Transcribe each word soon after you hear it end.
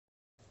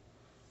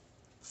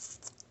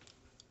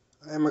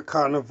I am a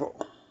carnivore.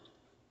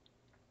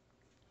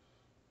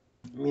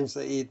 It means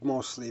I eat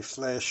mostly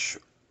flesh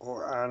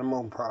or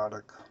animal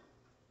product.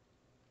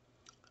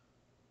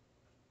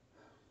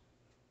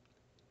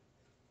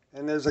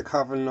 And as a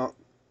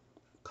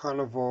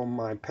carnivore,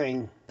 my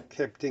pain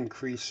kept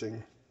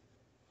increasing.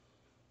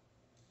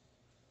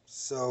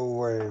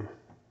 So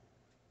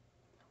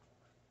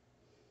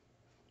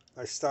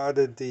I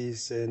started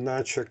these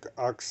nitric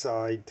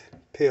oxide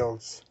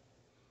pills.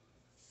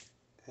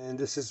 And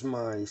this is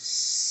my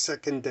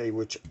second day,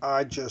 which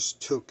I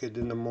just took it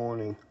in the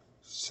morning.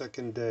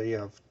 Second day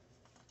of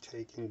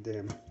taking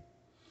them.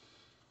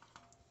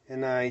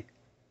 And I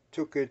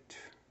took it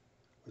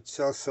with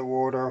seltzer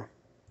water.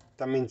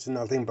 That means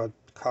nothing but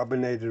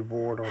carbonated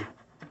water.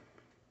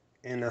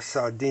 And a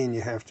sardine,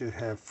 you have to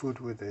have food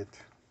with it.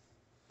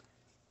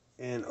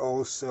 And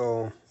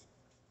also,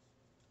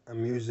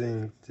 I'm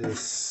using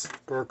this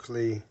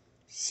Berkeley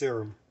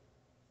serum.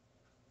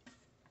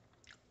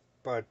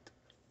 But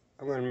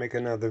I'm going to make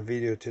another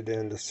video today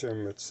on the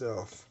serum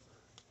itself.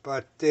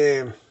 But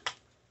I'm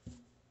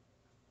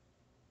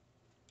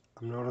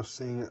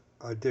noticing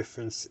a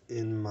difference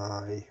in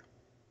my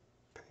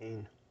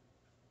pain.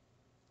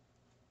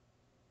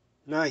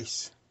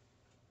 Nice.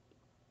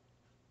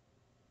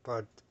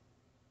 But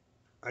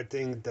I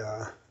think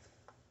the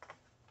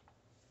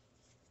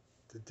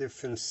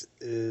difference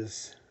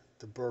is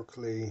the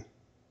Berkeley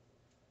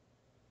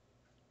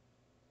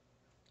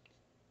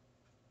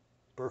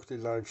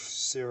Life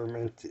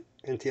Serum,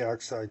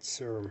 Antioxide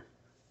Serum.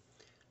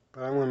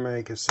 But I'm going to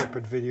make a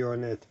separate video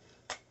on it.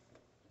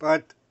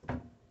 But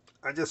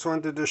I just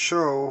wanted to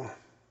show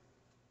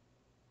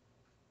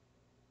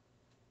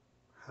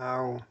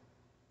how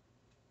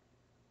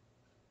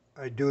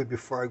I do it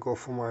before I go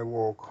for my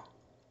walk.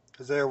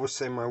 As I always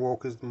say, my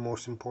walk is the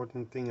most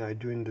important thing I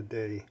do in the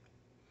day.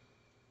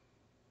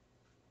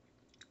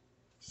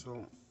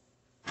 So,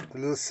 a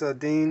little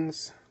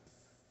sardines,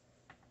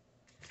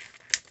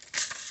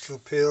 2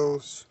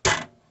 pills,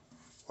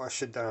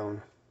 wash it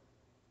down.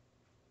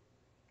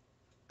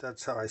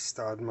 That's how I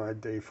start my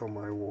day for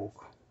my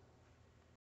walk.